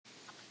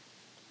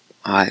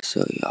Alright,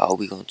 so y'all,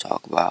 we gonna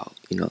talk about,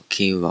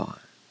 King Von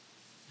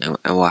and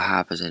what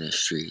happens in the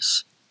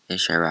streets in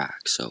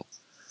chiraq. So,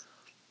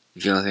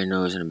 if y'all hear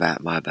noise in the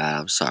back, my bad,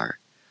 I'm sorry.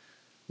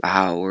 But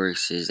how it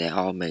works is they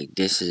all make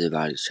disses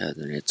about each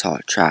other and they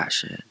talk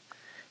trash, and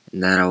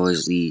that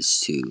always leads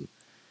to,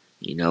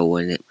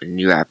 when a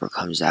new rapper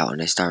comes out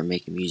and they start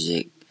making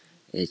music,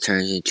 it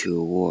turns into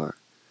a war.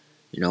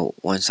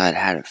 One side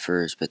had it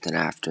first, but then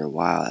after a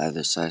while, the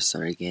other side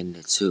started getting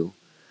it too.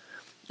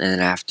 And then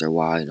after a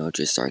while, it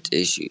just starts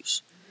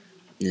issues.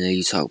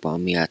 You talk about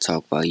me, I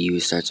talk about you.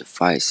 It starts a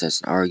fight, starts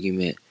an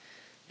argument,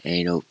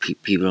 and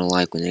people don't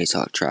like when they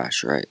talk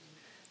trash, right?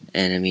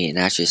 And I mean,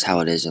 that's just how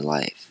it is in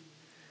life.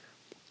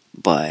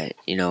 But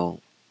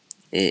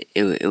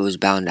it was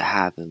bound to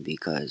happen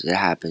because it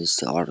happens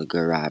to all the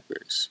good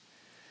rappers.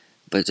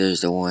 But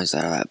there's the ones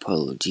that are like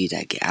Polo G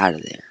that get out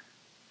of there.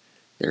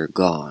 They're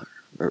gone.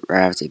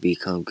 Right after they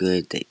become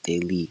good, they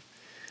leave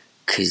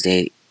because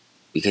they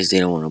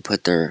don't want to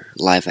put their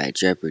life at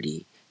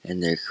jeopardy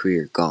and their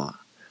career gone.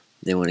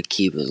 They want to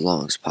keep it as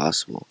long as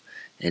possible,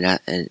 and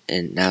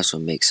that's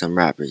what makes some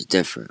rappers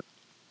different.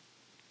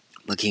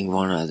 But King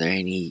Von, on the other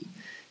hand, he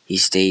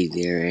stayed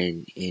there,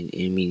 and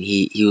I mean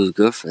he was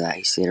good for that.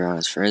 He stayed around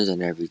his friends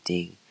and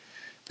everything,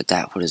 but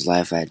that put his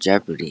life at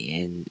jeopardy,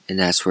 and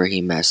that's where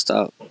he messed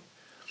up.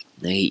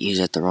 And he was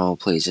at the wrong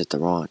place at the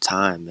wrong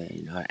time,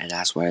 and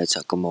that's why they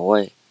took him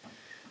away.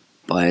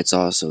 But it's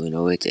also,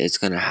 it's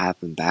gonna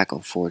happen back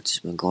and forth. It's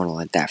been going on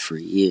like that for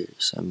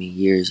years. I mean,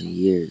 years and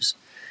years.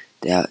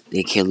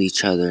 They kill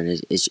each other, and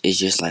it's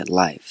just like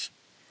life.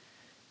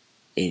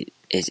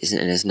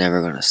 It's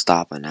never gonna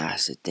stop, and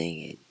that's the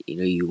thing.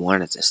 You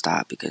want it to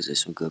stop because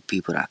there's some good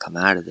people that come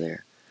out of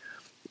there,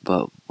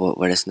 but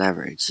it's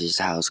never. It's just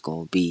how it's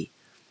gonna be,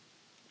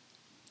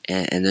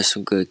 and there's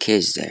some good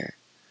kids there,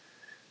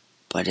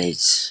 but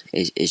it's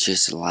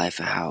just life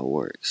and how it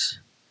works,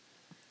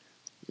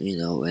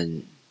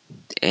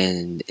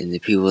 and the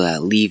people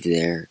that leave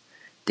there,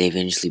 they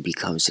eventually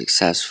become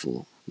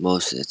successful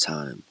most of the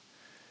time,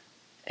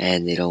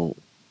 and they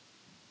don't,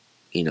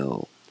 you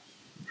know,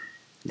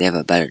 they have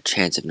a better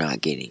chance of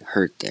not getting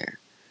hurt there.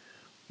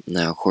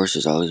 Now, of course,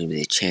 there's always gonna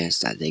be a chance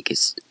that they could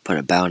put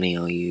a bounty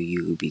on you.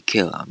 You could be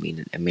killed. I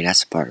mean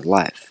that's a part of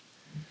life.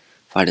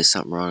 If I did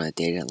something wrong that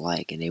they didn't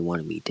like and they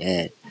wanted me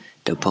dead,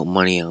 they'll put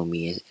money on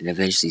me, and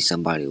eventually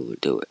somebody will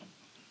do it.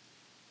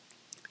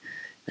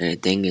 And the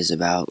thing is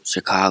about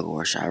Chicago,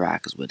 or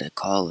Chiraq is what they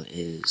call it,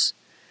 is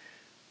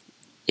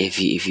if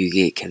you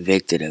get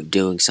convicted of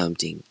doing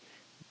something,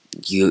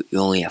 you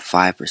only have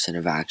 5%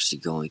 of actually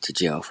going to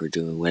jail for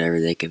doing whatever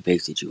they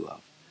convicted you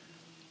of.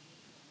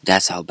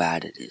 That's how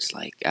bad it is.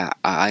 Like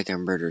I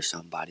can murder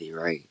somebody,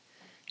 right?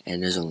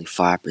 And there's only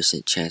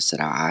 5% chance that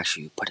I'll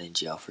actually be put in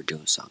jail for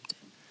doing something.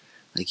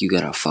 Like you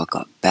gotta fuck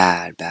up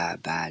bad,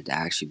 bad, bad to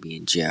actually be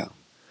in jail.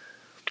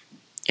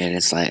 And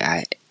it's like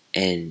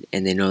and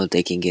they know that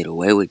they can get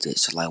away with it,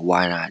 so like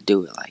why not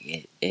do it?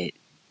 Like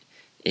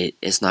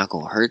it's not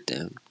gonna hurt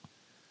them.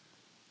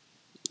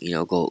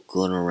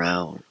 Going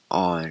around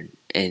on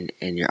in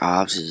your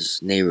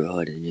ops'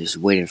 neighborhood and just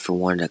waiting for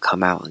one to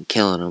come out and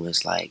killing them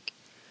is like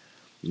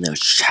it's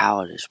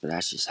childish, but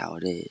that's just how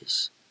it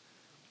is.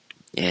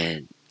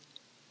 And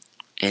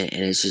and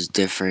it's just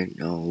different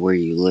where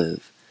you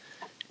live.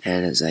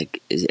 And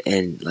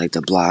and like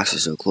the blocks are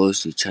so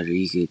close to each other,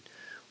 you could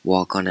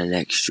walk on the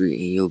next street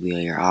and you'll be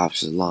on your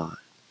opposite lawn,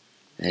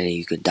 and then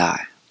you could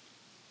die.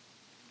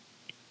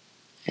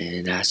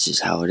 And that's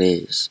just how it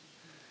is.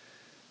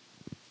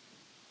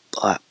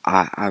 But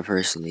I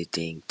personally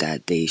think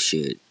that they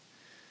should,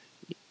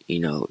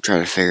 try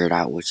to figure it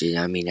out. Which is,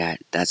 I mean,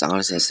 that's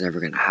honestly that's never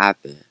gonna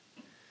happen.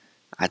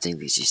 I think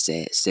they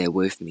should stay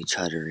away from each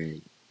other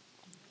and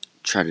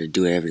try to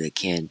do whatever they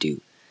can do,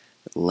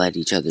 let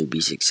each other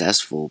be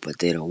successful. But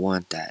they don't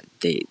want that.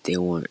 They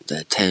want the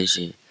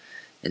attention,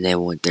 and they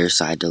want their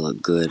side to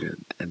look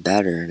good and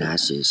better, and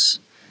that's just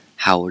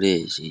how it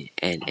is,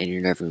 and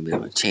you're never gonna be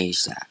able to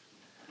change that.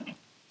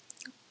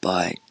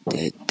 But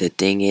the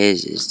thing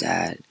is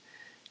that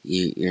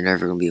you're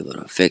never gonna be able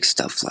to fix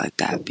stuff like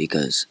that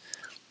because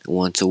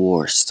once a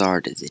war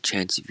started, the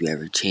chance of you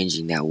ever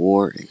changing that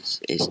war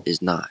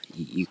is not.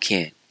 You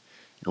can't.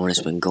 And when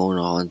it's been going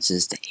on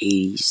since the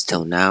 80s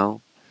till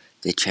now,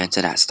 the chance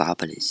of that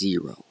stopping is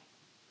zero.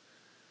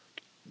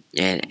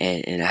 And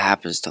it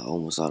happens to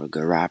almost all the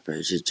good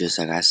rappers, just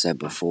like I said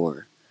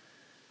before.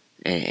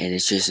 And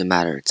it's just a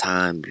matter of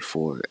time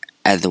before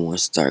other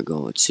ones start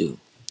going too.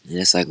 And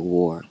it's like a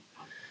war.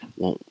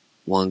 One,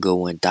 one good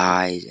one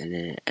dies, and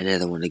then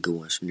another one, the good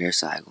ones from their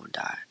side, gonna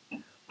die.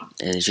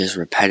 And it's just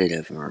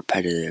repetitive and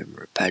repetitive and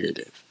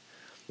repetitive.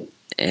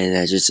 And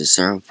there's just a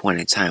certain point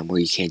in time where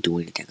you can't do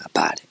anything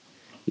about it.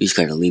 You just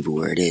gotta leave it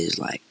where it is.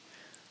 Like,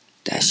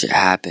 that shit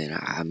happened.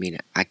 I mean,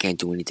 I can't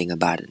do anything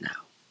about it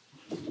now.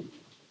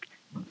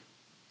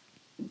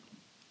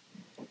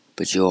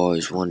 But you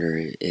always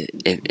wonder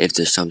if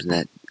there's something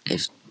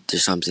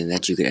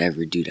that you could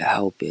ever do to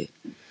help it.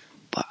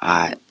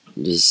 But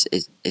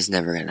it's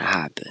never gonna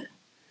happen.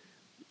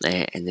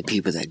 And the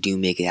people that do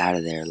make it out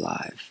of there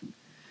alive,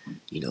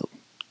 You know,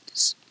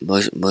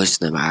 most of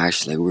them are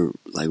actually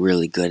like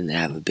really good and they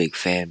have a big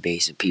fan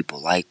base and people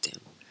like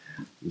them.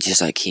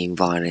 Just like King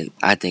Von,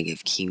 I think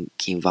if King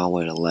Von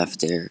would have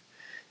left there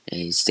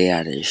and stayed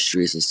out of the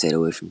streets and stayed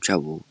away from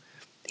trouble,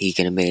 he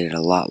could have made it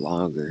a lot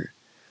longer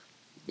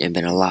and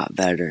been a lot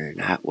better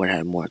and would have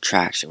had more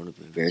traction. Would have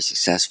been very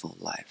successful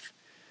in life.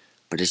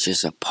 But it's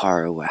just a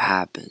part of what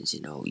happens.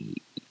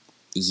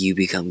 You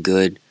become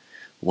good.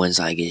 One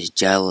side gets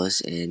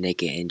jealous and they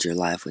can end your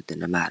life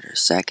within a matter of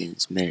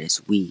seconds,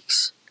 minutes,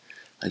 weeks.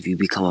 If you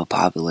become a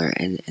popular,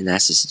 and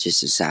that's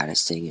just the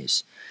saddest thing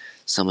is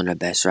some of the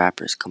best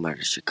rappers come out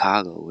of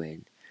Chicago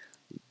and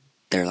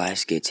their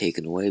lives get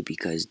taken away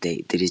because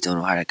they just don't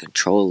know how to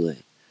control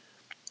it.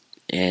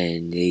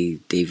 And they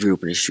grew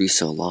up in the streets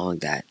so long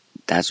that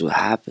that's what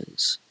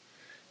happens.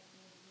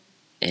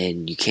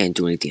 And you can't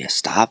do anything to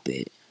stop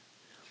it.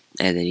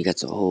 And then you got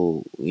the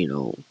whole,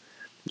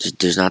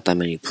 there's not that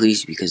many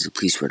police because the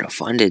police were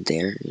defunded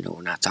there.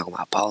 We're not talking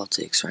about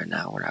politics right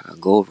now. We're not going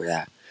to go over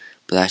that.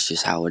 But that's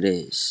just how it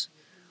is.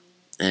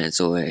 And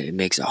so it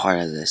makes it hard,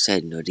 as I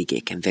said, to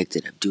get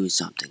convicted of doing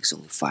something. It's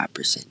only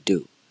 5%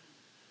 do.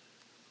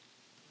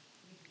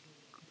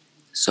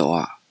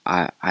 So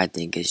I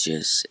think it's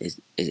just,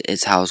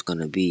 it's how it's going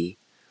to be.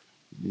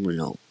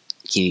 Can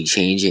you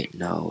change it?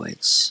 No,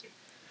 it's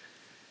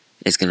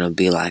going to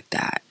be like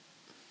that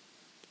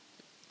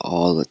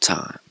all the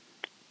time.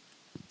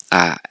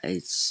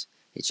 It's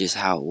just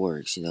how it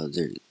works.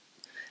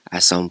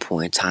 At some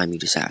point in time, you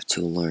just have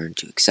to learn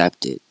to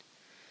accept it.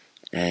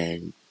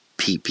 And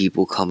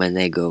people come and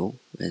they go,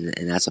 and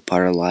that's a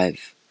part of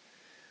life.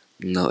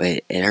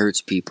 It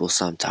hurts people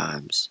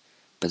sometimes,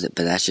 but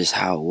that's just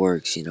how it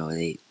works.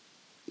 Especially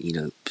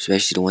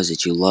the ones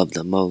that you love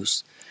the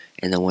most,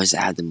 and the ones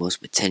that have the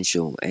most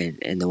potential,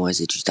 and the ones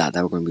that you thought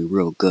that were going to be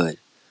real good,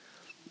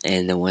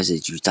 and the ones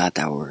that you thought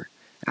that were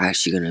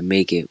actually going to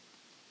make it.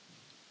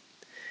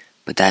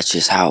 But that's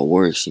just how it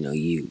works.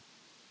 You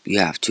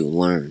have to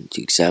learn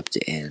to accept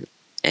it,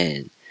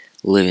 and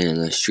living in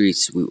the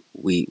streets,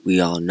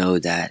 we all know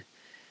that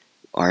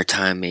our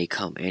time may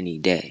come any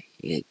day.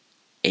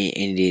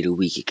 Any day of the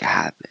week it could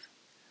happen,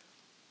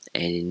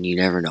 and you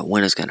never know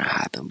when it's gonna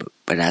happen.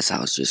 But that's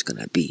how it's just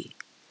gonna be.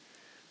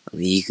 I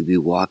mean, you could be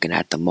walking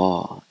at the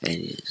mall and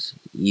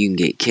you can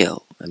get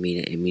killed. I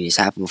mean, it's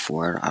happened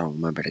before. I don't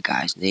remember the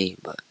guy's name,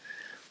 but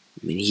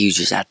he was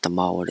just at the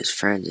mall with his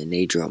friends, and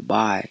they drove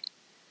by.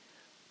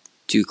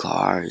 Two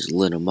cars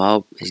lit him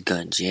up. His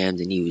gun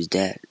jammed, and he was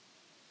dead.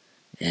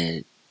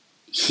 And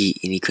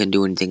he couldn't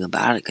do anything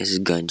about it because his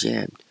gun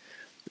jammed.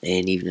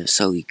 And even if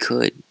so, he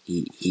could.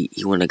 He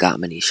wouldn't have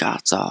got many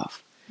shots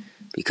off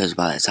because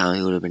by the time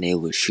he would have been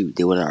able to shoot,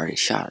 they would have already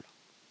shot him.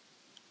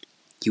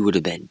 He would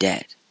have been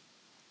dead.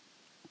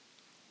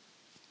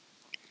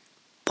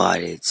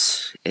 But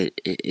it's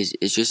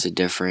just a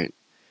different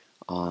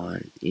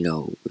on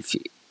if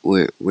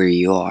where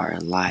you are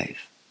in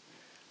life,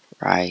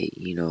 right?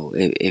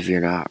 If you're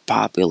not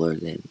popular,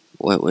 then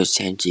what's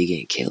the chance you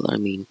get killed?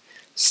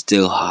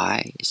 Still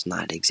high. It's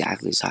not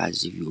exactly as high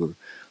as if you were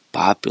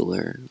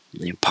popular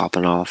and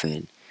popping off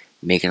and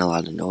making a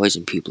lot of noise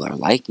and people are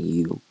liking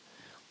you,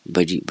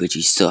 but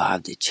you still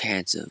have the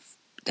chance of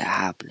that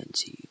happening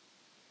to you.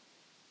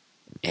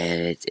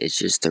 And it's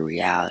just the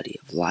reality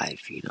of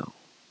life.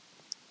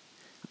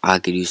 I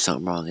could do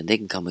something wrong and they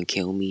can come and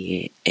kill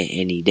me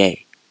any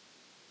day.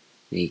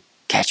 They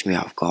catch me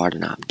off guard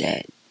and I'm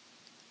dead.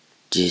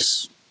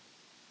 Just,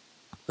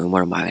 and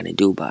what am I gonna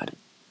do about it?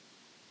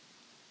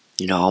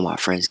 All my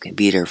friends can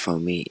be there for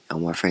me. All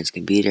my friends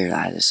can be there,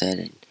 as I said,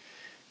 and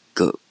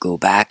go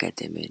back at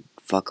them and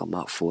fuck them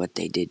up for what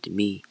they did to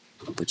me.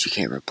 But you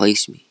can't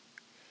replace me.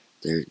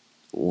 There,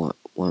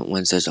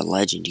 once there's a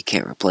legend, you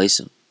can't replace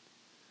him.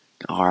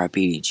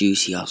 R.I.P. to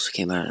Juice. He also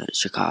came out of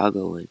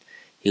Chicago and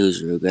he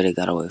was real good. He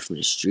got away from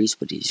the streets,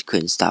 but he just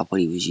couldn't stop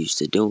what he was used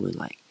to doing,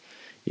 like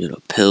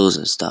the pills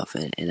and stuff.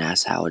 And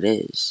that's how it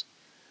is.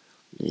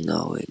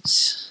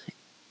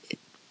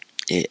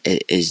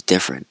 It's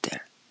different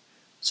there.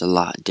 It's a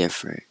lot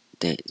different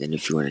than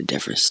if you were in a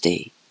different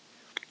state.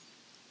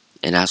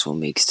 And that's what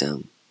makes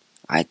them,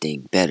 I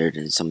think, better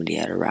than some of the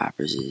other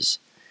rappers is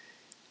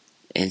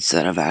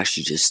instead of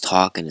actually just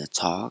talking the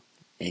talk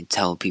and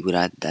telling people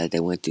that they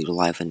went through the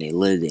life and they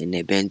lived it and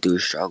they've been through a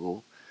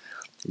struggle,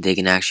 they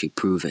can actually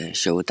prove it and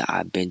show it that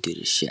I've been through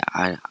this shit.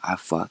 I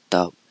fucked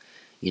up.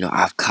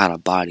 I've caught a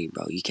body,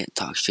 bro. You can't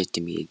talk shit to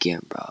me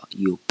again, bro.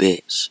 You a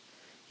bitch.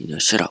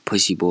 Shut up,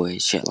 pussy boy,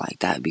 and shit like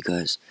that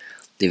because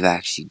they've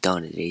actually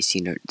done it.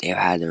 They've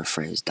had their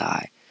friends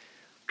die.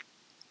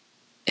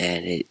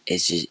 And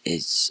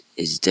it's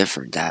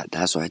different.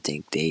 That's why I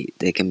think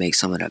they can make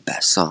some of the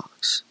best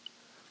songs.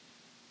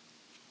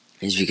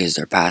 It's because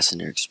they're passing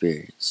their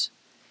experience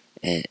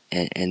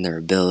and their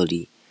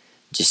ability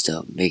just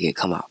to make it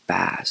come out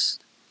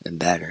fast and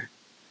better.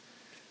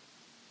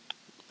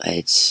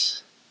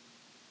 It's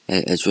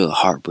really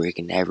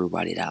heartbreaking to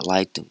everybody that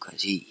liked him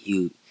because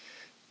he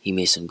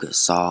made some good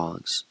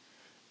songs.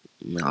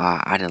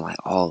 I didn't like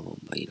all of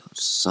them, but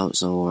some of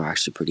them were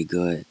actually pretty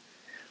good.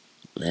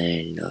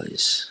 And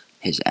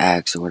his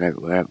ex or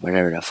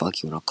whatever the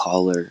fuck you wanna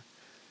call her.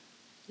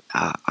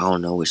 I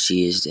don't know what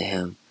she is to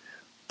him,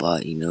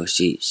 but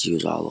she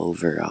was all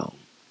over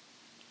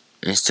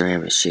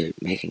Instagram and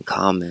shit, making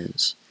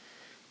comments.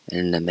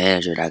 And the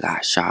manager that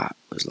got shot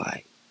was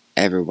like,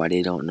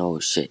 everybody don't know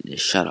shit,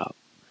 just shut up.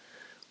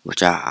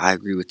 Which I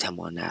agree with him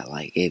on that.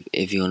 Like,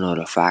 if you don't know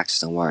the facts,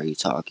 then why are you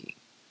talking?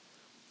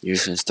 You're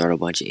just gonna start a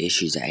bunch of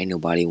issues that ain't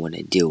nobody want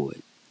to deal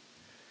with.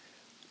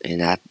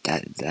 And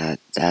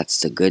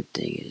that's the good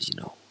thing is,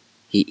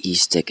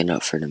 he's sticking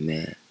up for the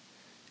man,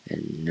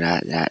 and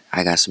that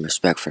I got some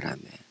respect for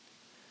that man,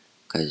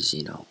 cause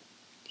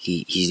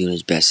he's doing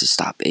his best to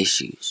stop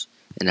issues,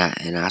 and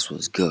that's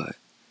what's good,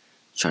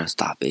 trying to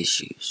stop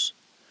issues.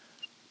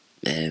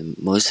 And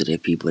most of the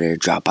people that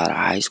drop out of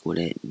high school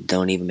that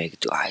don't even make it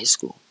through high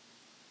school,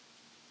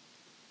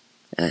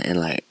 and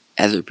like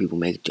other people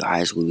make it through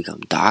high school, become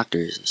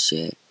doctors and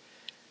shit,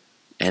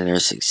 and they're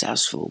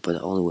successful. But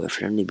the only way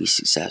for them to be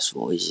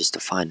successful is just to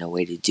find a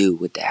way to do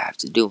what they have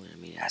to do. And I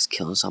mean, that's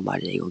killing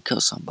somebody. They gonna kill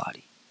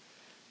somebody,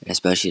 and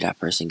especially that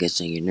person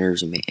gets on your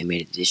nerves and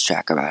made a diss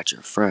track about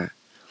your friend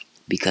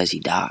because he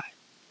died.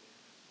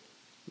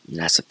 And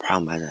that's the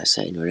problem, as I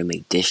said. They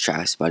make diss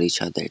tracks about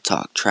each other, they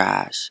talk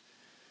trash,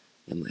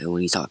 and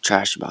when you talk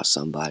trash about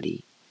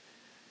somebody,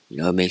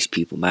 it makes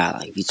people mad.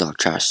 Like, if you talk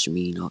trash to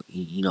me,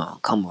 I'm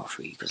coming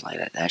for you. Because,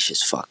 like, that's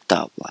just fucked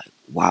up. Like,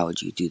 why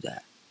would you do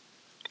that?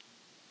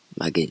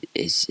 Like,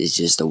 it's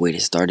just a way to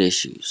start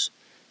issues.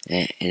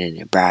 And then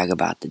they brag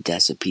about the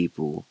deaths of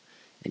people.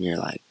 And you're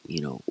like,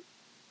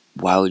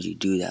 why would you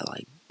do that?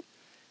 Like,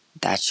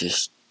 that's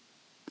just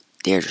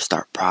there to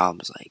start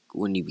problems. Like,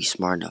 wouldn't you be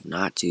smart enough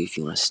not to if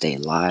you want to stay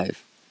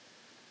alive?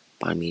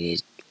 But, I mean,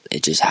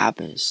 it just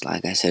happens.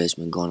 Like I said, it's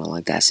been going on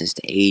like that since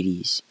the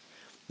 80s.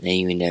 And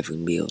you ain't never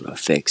going to be able to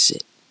fix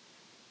it.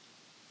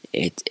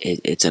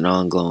 It's an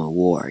ongoing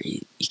war.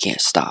 You can't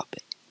stop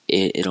it.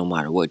 It don't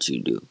matter what you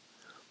do.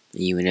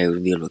 You will never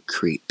be able to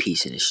create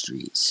peace in the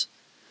streets.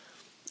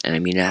 And I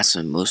mean, that's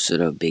in most of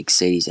the big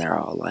cities that are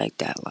all like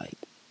that. Like,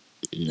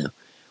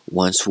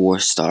 once war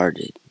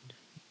started,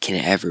 can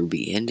it ever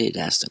be ended?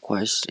 That's the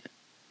question.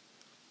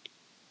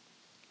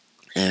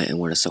 And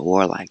when it's a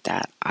war like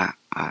that, I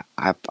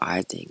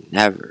think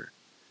never.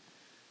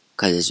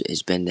 Because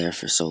it's been there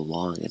for so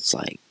long. It's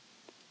like,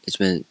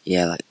 been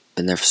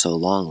there for so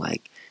long.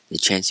 Like, the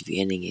chance of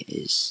you ending it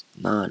is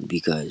none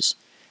because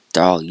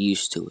they're all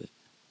used to it.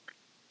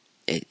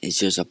 It's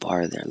just a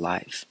part of their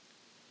life.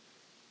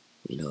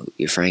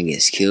 Your friend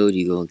gets killed,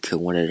 you go and kill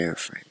one of their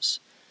friends.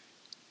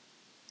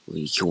 When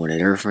you kill one of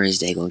their friends,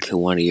 they gonna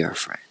kill one of your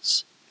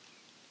friends.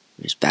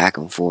 It's back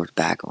and forth,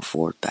 back and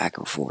forth, back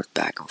and forth,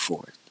 back and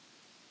forth.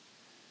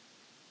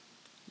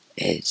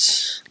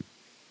 It's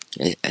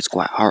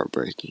quite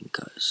heartbreaking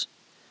because,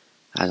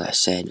 as I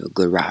said,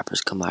 good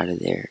rappers come out of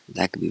there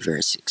that could be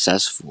very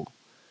successful,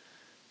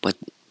 but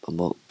a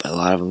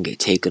lot of them get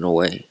taken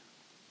away.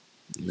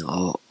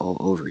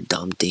 Over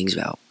dumb things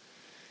about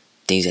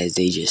things as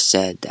they just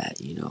said that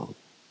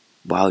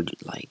why would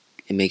like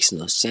it makes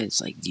no sense.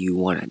 Like, do you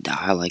want to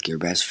die like your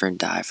best friend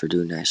died for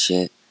doing that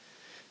shit,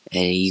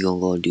 and you gonna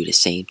go and do the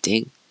same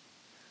thing?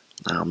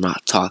 Now, I'm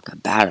not talking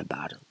bad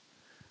about him,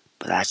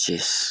 but that's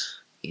just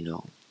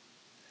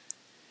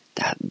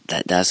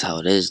that's how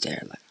it is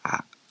there.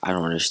 Like, I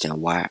don't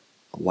understand why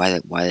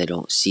they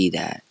don't see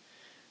that.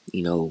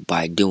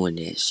 By doing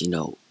this,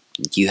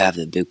 you have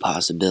the big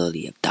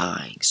possibility of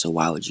dying. So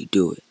why would you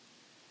do it?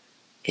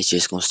 It's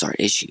just gonna start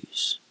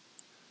issues.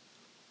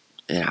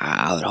 And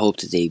I would hope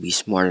that they'd be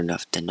smart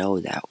enough to know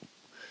that.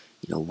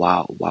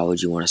 Why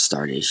would you want to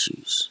start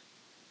issues?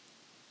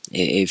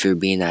 If you're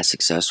being that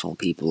successful and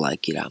people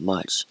like you that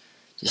much,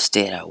 just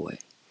stay that way.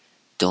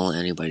 Don't let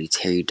anybody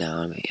tear you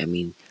down. I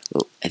mean,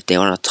 if they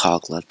want to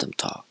talk, let them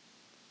talk.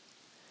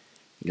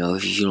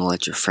 If you don't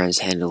let your friends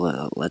handle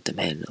it, let them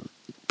handle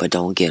it. But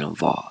don't get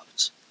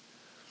involved.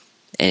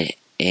 And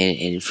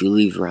if you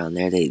leave around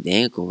there, they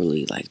ain't gonna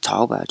really like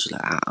talk about you.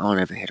 Like, I don't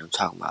ever hear them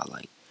talking about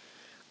like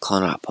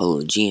calling out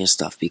Polo G and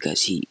stuff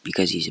because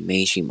he's a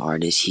mainstream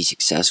artist. He's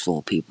successful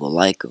and people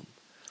like him.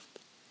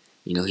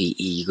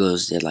 He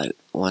goes there like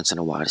once in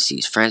a while to see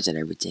his friends and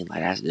everything like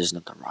that. There's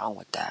nothing wrong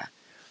with that.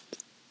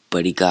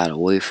 But he got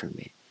away from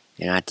it,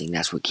 and I think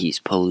that's what keeps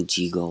Polo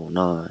G going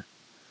on.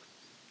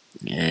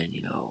 And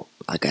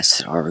like I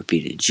said, RIP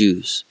to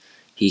Juice.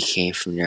 He came from there.